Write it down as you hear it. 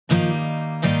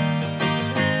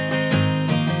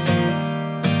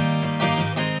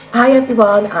Hi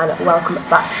everyone and welcome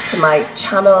back to my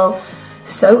channel.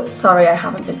 So sorry I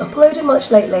haven't been uploading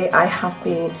much lately. I have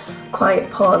been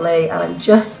quite poorly and I'm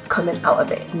just coming out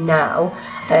of it now.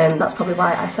 That's probably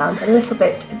why I sound a little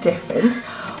bit different.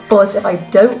 But if I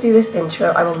don't do this intro,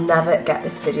 I will never get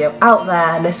this video out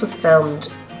there, and this was filmed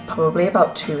probably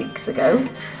about 2 weeks ago.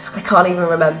 I can't even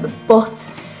remember, but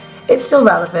it's still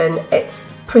relevant. It's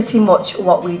pretty much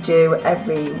what we do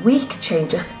every week,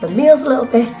 change up the meals a little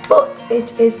bit, but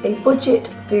it is a budget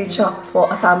food shop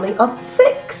for a family of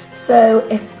 6. So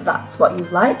if that's what you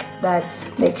like, then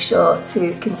make sure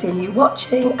to continue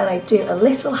watching, and I do a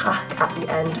little hack at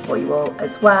the end for you all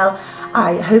as well.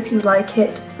 I hope you like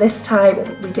it. This time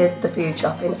we did the food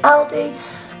shop in Aldi,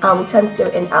 and we tend to do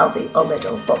it in Aldi or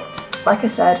Lidl, but like I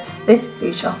said, this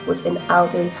food shop was in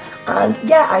Aldi, and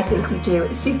yeah, I think we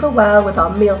do super well with our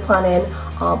meal planning,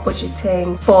 our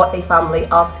budgeting for a family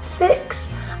of 6,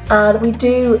 and we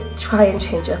do try and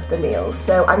change up the meals.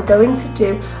 So I'm going to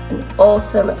do an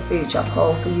autumn food shop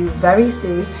haul for you very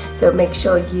soon, so make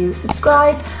sure you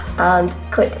subscribe and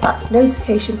click that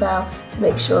notification bell to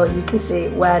make sure you can see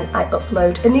when I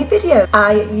upload a new video.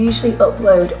 I usually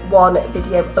upload 1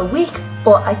 video a week,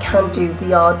 but I can do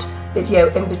the odd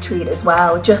video in between as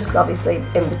well, just because obviously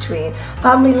in between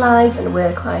family life and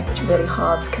work life it's really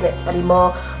hard to commit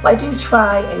anymore, but I do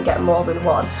try and get more than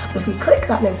 1. But if you click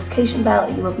that notification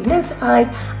bell, you will be notified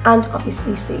and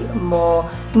obviously see more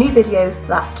new videos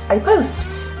that I post.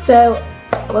 So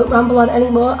I won't ramble on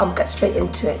anymore, I'll get straight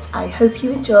into it. I hope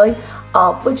you enjoy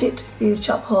our budget food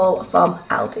shop haul from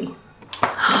Aldi.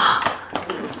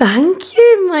 Thank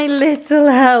you, my little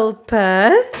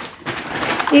helper.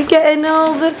 You're getting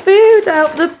all the food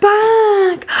out the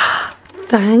bag.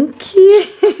 Thank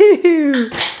you.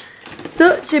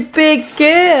 Such a big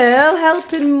girl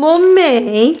helping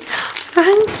mummy.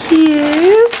 Thank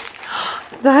you.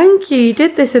 Thank you. You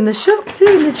did this in the shop too,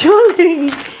 in the trolley.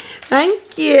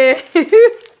 Thank you.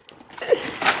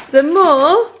 Some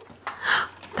more.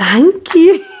 Thank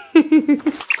you.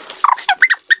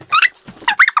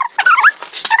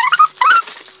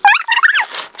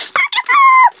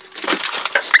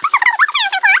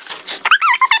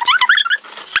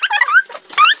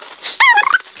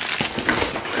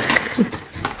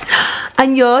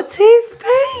 And your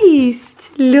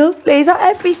toothpaste. Lovely. Is that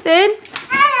everything?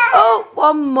 Oh,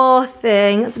 one more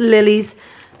thing. That's Lily's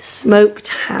smoked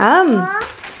ham.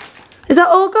 Is that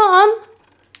all gone?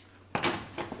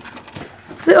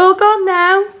 Is it all gone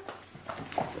now?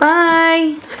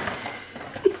 Bye.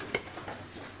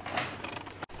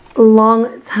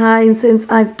 Long time since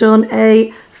I've done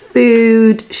a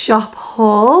food shop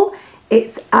haul.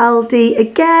 It's Aldi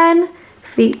again,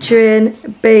 featuring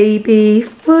baby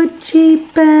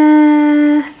Fudgy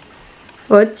Bear.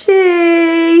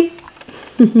 Fudgy!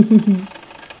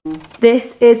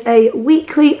 This is a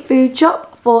weekly food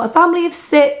shop for a family of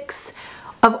 6.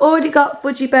 I've already got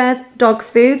Fudgy Bear's dog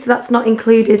food, so that's not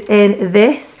included in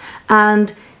this.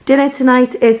 And dinner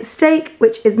tonight is steak,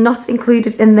 which is not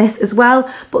included in this as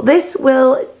well. But this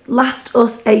will last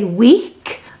us a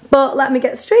week. But let me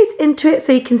get straight into it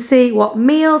so you can see what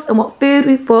meals and what food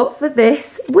we've bought for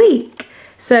this week.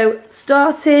 So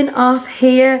starting off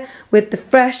here with the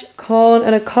fresh corn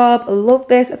and a carb. I love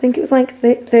this. I think it was like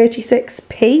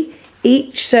 36p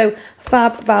each. So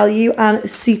fab value and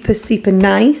super, super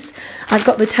nice. I've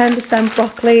got the 10%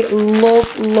 broccoli.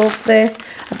 Love this.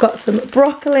 I've got some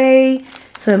broccoli,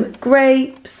 some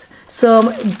grapes,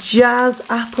 some jazz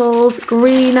apples,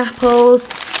 green apples.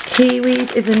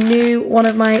 Kiwis is a new one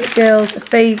of my girls'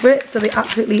 favourites, so they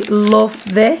absolutely love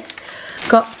this.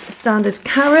 Got standard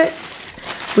carrots.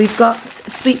 We've got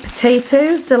sweet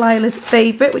potatoes, Delilah's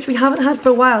favourite, which we haven't had for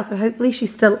a while, so hopefully she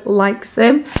still likes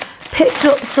them. Picked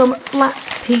up some flat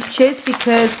peaches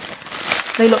because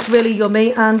they look really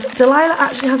yummy, and Delilah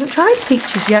actually hasn't tried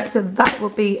peaches yet, so that will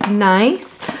be nice.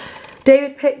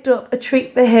 David picked up a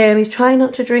treat for him. He's trying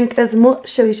not to drink as much,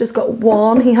 so he's just got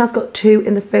 1. He has got 2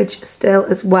 in the fridge still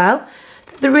as well.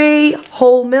 3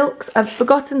 whole milks. I've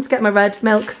forgotten to get my red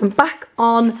milk because I'm back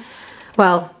on,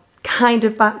 well, kind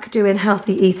of back doing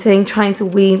healthy eating, trying to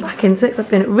wean back into it because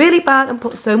I've been really bad and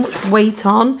put so much weight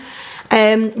on.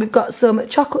 We've got some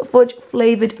chocolate fudge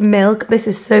flavoured milk. This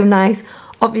is so nice.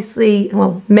 Obviously,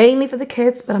 well, mainly for the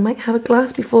kids, but I might have a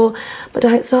glass before my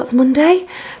diet starts Monday.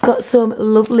 Got some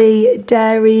lovely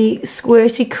dairy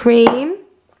squirty cream.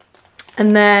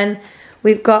 And then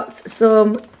we've got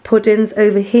some puddings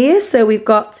over here. So we've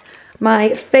got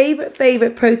my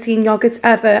favourite protein yogurts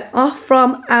ever off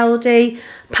from Aldi.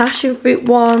 Passion fruit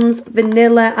ones,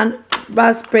 vanilla and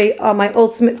raspberry are my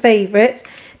ultimate favourites.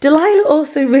 Delilah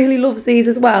also really loves these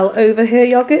as well over her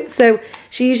yogurt, so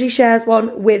She usually shares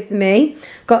one with me.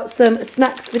 Got some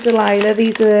snacks for Delilah.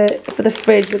 These are for the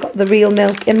fridge. We've got the real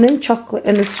milk in them, chocolate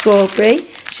and the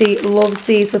strawberry. She loves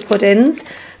these for puddings.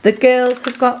 The girls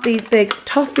have got these big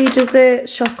toffee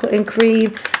desserts, chocolate and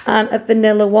cream, and a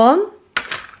vanilla one.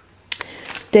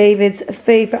 David's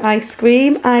favourite ice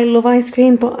cream. I love ice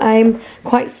cream, but I'm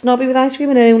quite snobby with ice cream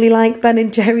and I only like Ben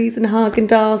 & Jerry's and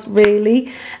Haagen-Dazs,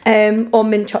 really. Or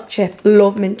mint choc chip.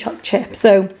 Love mint choc chip.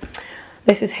 So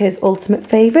this is his ultimate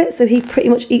favourite. So he pretty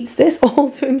much eats this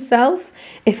all to himself.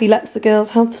 If he lets the girls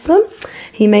have some,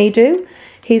 he may do.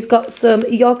 He's got some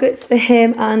yogurts for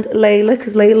him and Layla,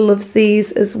 because Layla loves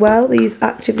these as well. These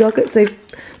active yogurts. They've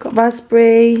got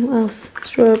raspberry, what else?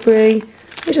 Strawberry.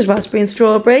 It's just raspberry and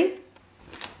strawberry.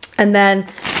 And then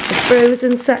the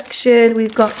frozen section,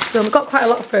 we've got quite a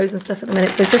lot of frozen stuff at the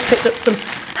minute. So we've just picked up some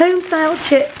home style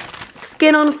chips,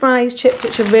 skin on fries chips,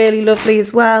 which are really lovely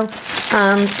as well,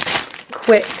 and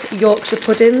quick Yorkshire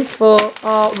puddings for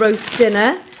our roast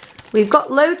dinner. We've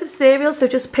got loads of cereal, so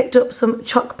just picked up some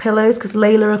choc pillows because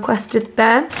Layla requested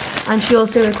them, and she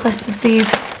also requested these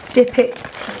Dippets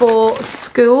for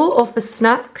school or for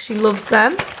snacks. She loves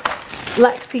them.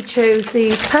 Lexi chose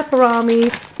these pepperami.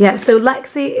 Yeah, so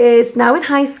Lexi is now in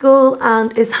high school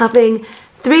and is having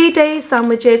 3 days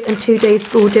sandwiches and 2 days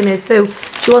school dinners. So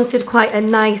she wanted quite a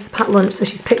nice packed lunch, so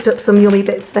she's picked up some yummy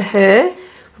bits for her.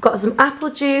 We've got some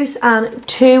apple juice and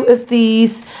 2 of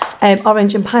these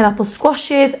orange and pineapple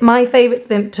squashes. My favourite's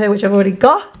Vimto, which I've already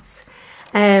got.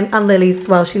 And Lily's as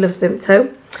well, she loves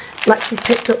Vimto. Lexi's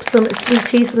picked up some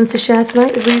sweeties for them to share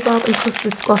tonight, the rhubarb and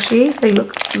custard squashies. They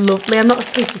look lovely. I'm not a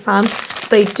sweetie fan, but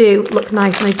they do look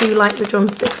nice, and I do like the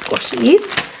drumstick squashies.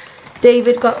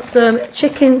 David got some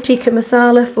chicken tikka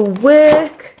masala for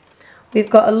work. We've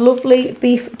got a lovely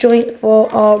beef joint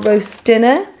for our roast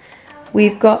dinner.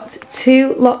 We've got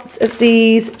 2 lots of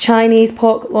these Chinese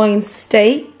pork loin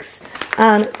steaks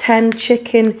and 10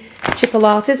 chicken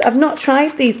chipolatas. I've not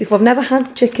tried these before. I've never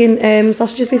had chicken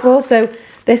sausages before, so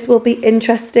this will be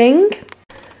interesting.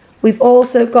 We've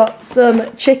also got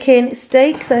some chicken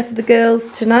steaks there for the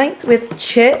girls tonight with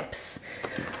chips.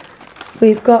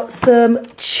 We've got some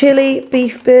chili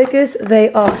beef burgers.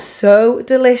 They are so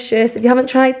delicious. If you haven't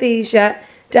tried these yet,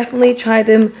 definitely try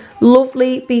them.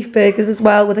 Lovely beef burgers as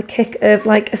well with a kick of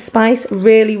like a spice.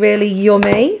 Really, really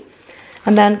yummy.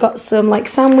 And then got some like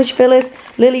sandwich fillers.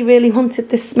 Lily really wanted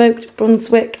this smoked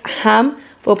Brunswick ham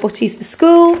for butties for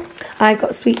school. I've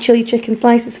got sweet chilli chicken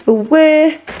slices for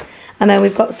work. And then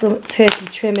we've got some turkey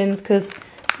trimmings because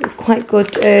it was quite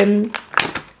good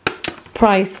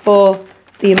price for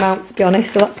the amount, to be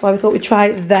honest. So that's why we thought we'd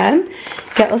try them.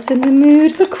 Get us in the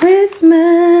mood for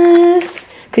Christmas.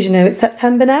 Because you know it's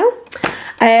September now.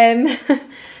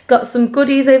 Got some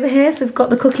goodies over here. So we've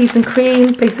got the cookies and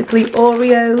cream, basically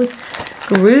Oreos,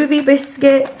 groovy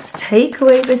biscuits,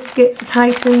 takeaway biscuits, the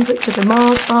Titans, which are the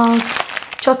Mars bars,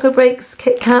 Choco Breaks,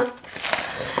 Kit Kats,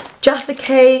 Jaffa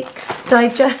cakes,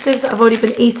 digestives that have already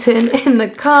been eaten in the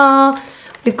car.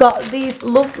 We've got these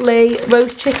lovely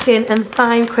roast chicken and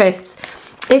thyme crisps.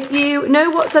 If you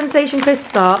know what Sensation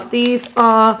crisps are, these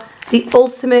are the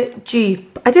ultimate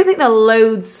dupe. I don't think they're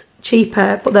loads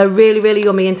cheaper, but they're really, really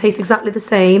yummy and taste exactly the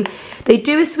same. They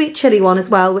do a sweet chilli one as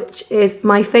well, which is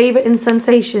my favourite in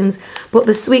Sensations, but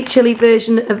the sweet chilli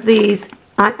version of these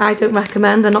I don't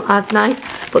recommend. They're not as nice,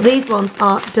 but these ones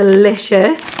are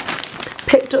delicious.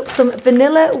 Picked up some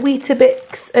vanilla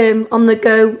Weetabix on the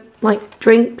go, like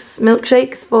drinks,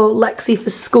 milkshakes for Lexi for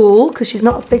school, because she's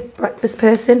not a big breakfast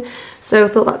person, so I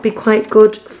thought that'd be quite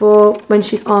good for when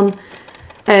she's on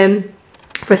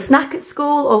for a snack at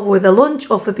school, or with a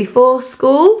lunch, or for before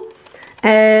school.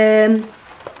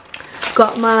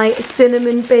 Got my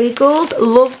cinnamon bagels.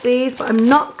 Love these, but I'm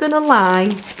not gonna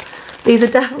lie, these are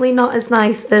definitely not as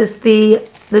nice as the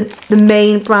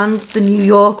main brand, the New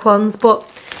York ones, but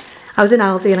I was in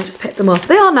Aldi and I just picked them up.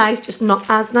 They are nice, just not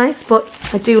as nice, but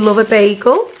I do love a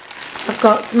bagel. I've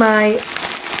got my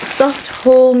soft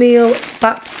wholemeal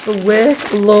baps for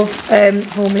work. Love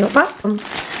wholemeal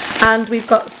baps. And we've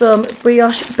got some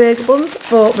brioche burger buns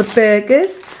for the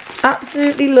burgers.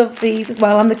 Absolutely love these as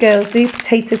well, and the girls do.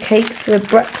 Potato cakes for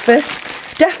breakfast.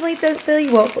 Definitely don't fill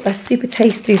you up, but they're super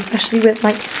tasty, especially with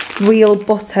like real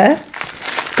butter.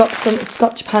 Got some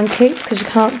Scotch pancakes, because you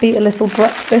can't beat a little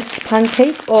breakfast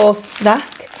pancake or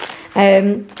snack.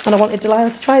 And I wanted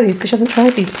Delilah to try these, because she hasn't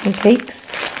tried these pancakes.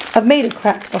 I've made a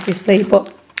crepes, obviously,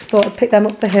 but thought I'd pick them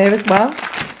up for her as well.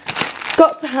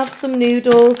 Got to have some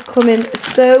noodles, come in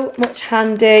so much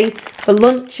handy for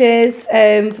lunches,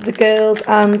 for the girls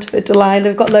and for Delilah.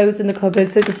 We've got loads in the cupboard,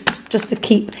 so just to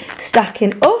keep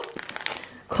stacking up.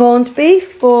 Corned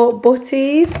beef for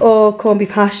butties, or corned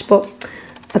beef hash, but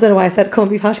I don't know why I said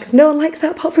corned beef hash because no one likes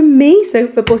that apart from me. So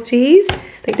for butties, I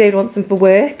think David wants some for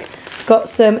work. Got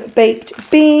some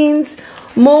baked beans,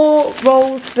 more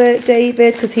rolls for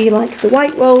David because he likes the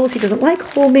white rolls. He doesn't like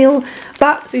wholemeal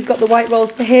bap, so he's got the white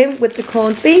rolls for him with the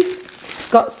corned beef.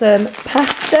 Got some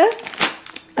pasta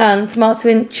and tomato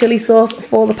and chilli sauce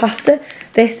for the pasta.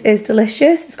 This is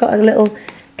delicious. It's got a little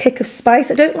kick of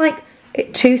spice. I don't like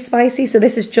it too spicy, so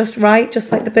this is just right,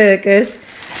 just like the burgers.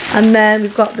 And then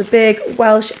we've got the big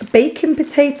Welsh bacon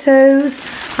potatoes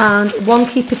and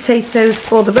wonky potatoes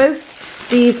for the roast.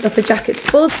 These are for jacket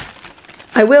spuds.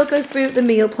 I will go through the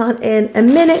meal plan in a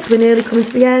minute. We're nearly coming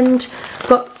to the end.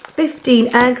 Got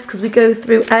 15 eggs because we go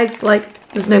through eggs like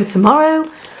there's no tomorrow.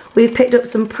 We've picked up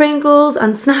some Pringles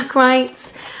and snack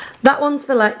rights. That one's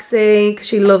for Lexi because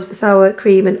she loves the sour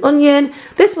cream and onion.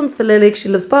 This one's for Lily because she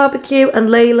loves barbecue, and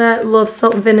Layla loves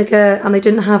salt and vinegar, and they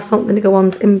didn't have salt and vinegar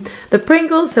ones in the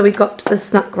Pringles, so we got the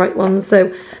snack right ones. So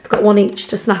we've got one each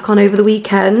to snack on over the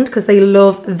weekend because they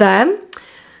love them.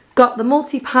 Got the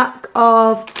multi-pack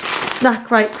of snack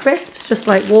right crisps, just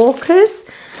like Walker's.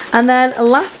 And then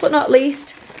last but not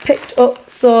least, picked up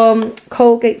some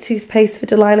Colgate toothpaste for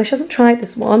Delilah. She hasn't tried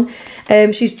this one.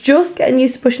 She's just getting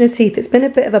used to brushing her teeth. It's been a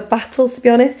bit of a battle, to be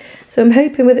honest. So I'm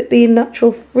hoping with it being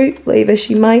natural fruit flavour,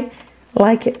 she might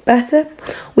like it better.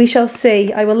 We shall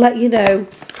see. I will let you know.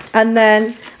 And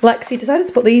then Lexi decided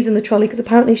to put these in the trolley because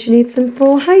apparently she needs them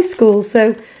for high school.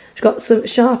 So she's got some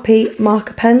Sharpie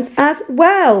marker pens as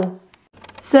well.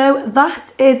 So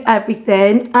that is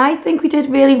everything. I think we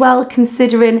did really well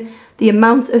considering the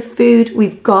amount of food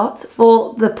we've got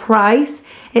for the price.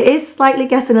 It is slightly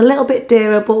getting a little bit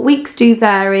dearer, but weeks do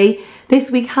vary. This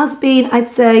week has been,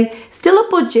 I'd say, still a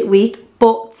budget week,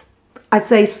 but I'd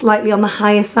say slightly on the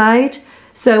higher side.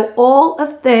 So all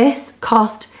of this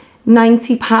cost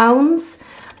 £90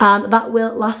 and that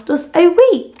will last us a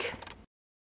week.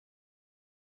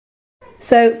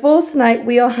 So for tonight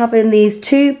we are having these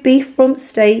 2 beef rump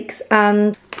steaks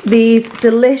and these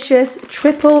delicious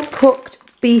triple cooked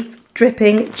beef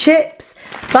dripping chips.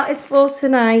 That is for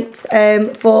tonight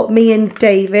for me and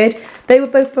David. They were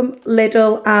both from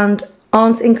Lidl and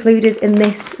aren't included in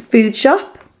this food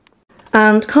shop.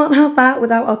 And can't have that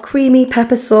without our creamy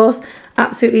pepper sauce.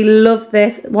 Absolutely love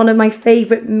this. One of my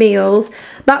favourite meals.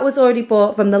 That was already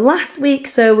bought from the last week,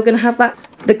 so we're going to have that.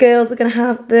 The girls are going to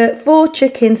have the 4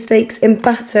 chicken steaks in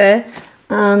batter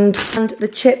and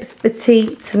the chips for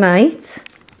tea tonight.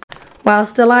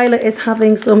 Whilst Delilah is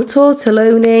having some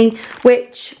tortellini,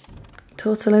 which...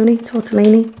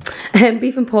 tortellini,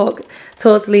 beef and pork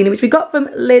tortellini, which we got from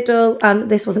Lidl, and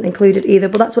this wasn't included either,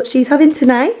 but that's what she's having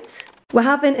tonight. We're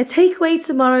having a takeaway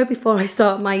tomorrow before I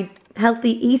start my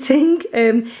healthy eating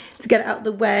to get it out of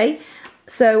the way.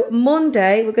 So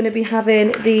Monday we're going to be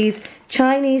having these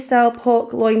Chinese style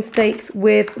pork loin steaks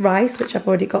with rice, which I've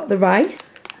already got the rice,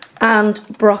 and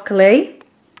broccoli.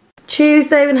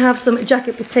 Tuesday we're going to have some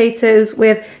jacket potatoes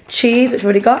with cheese, which I've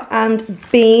already got, and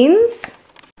beans.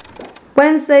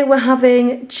 Wednesday we're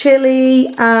having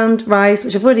chilli and rice,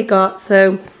 which I've already got,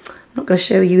 so I'm not going to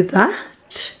show you that.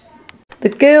 The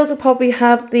girls will probably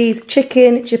have these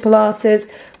chicken chipolatas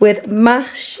with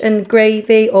mash and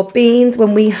gravy or beans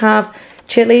when we have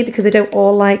chilli, because they don't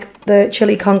all like the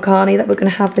chili con carne that we're going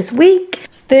to have this week.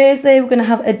 Thursday we're going to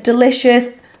have a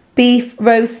delicious beef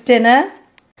roast dinner.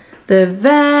 The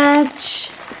veg,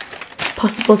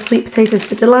 possible sweet potatoes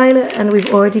for Delilah, and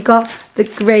we've already got the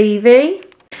gravy.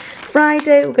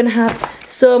 Friday we're going to have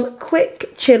some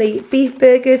quick chili beef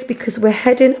burgers because we're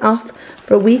heading off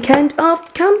for a weekend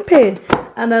of camping,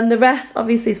 and then the rest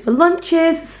obviously is for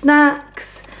lunches,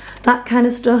 snacks, that kind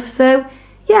of stuff. So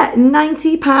yeah,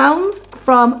 £90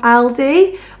 from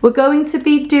Aldi. We're going to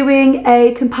be doing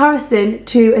a comparison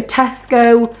to a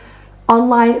Tesco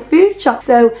online food shop,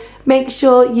 so make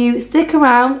sure you stick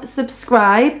around,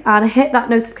 subscribe and hit that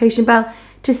notification bell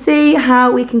to see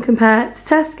how we can compare to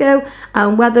Tesco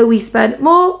and whether we spent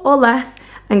more or less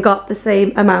and got the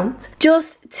same amount.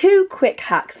 Just 2 quick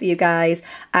hacks for you guys.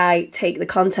 I take the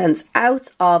contents out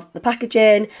of the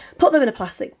packaging, put them in a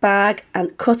plastic bag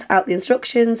and cut out the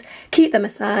instructions, keep them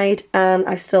aside, and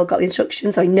I've still got the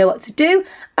instructions so I know what to do,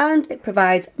 and it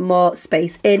provides more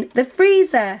space in the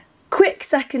freezer. Quick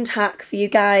second hack for you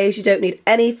guys, you don't need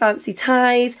any fancy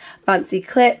ties, fancy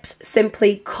clips,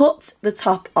 simply cut the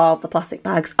top of the plastic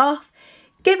bags off,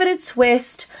 give it a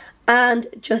twist and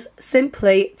just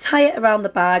simply tie it around the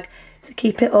bag to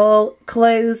keep it all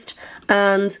closed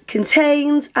and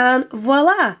contained, and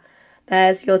voila,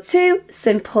 there's your 2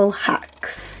 simple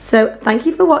hacks. So thank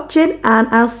you for watching and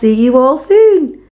I'll see you all soon.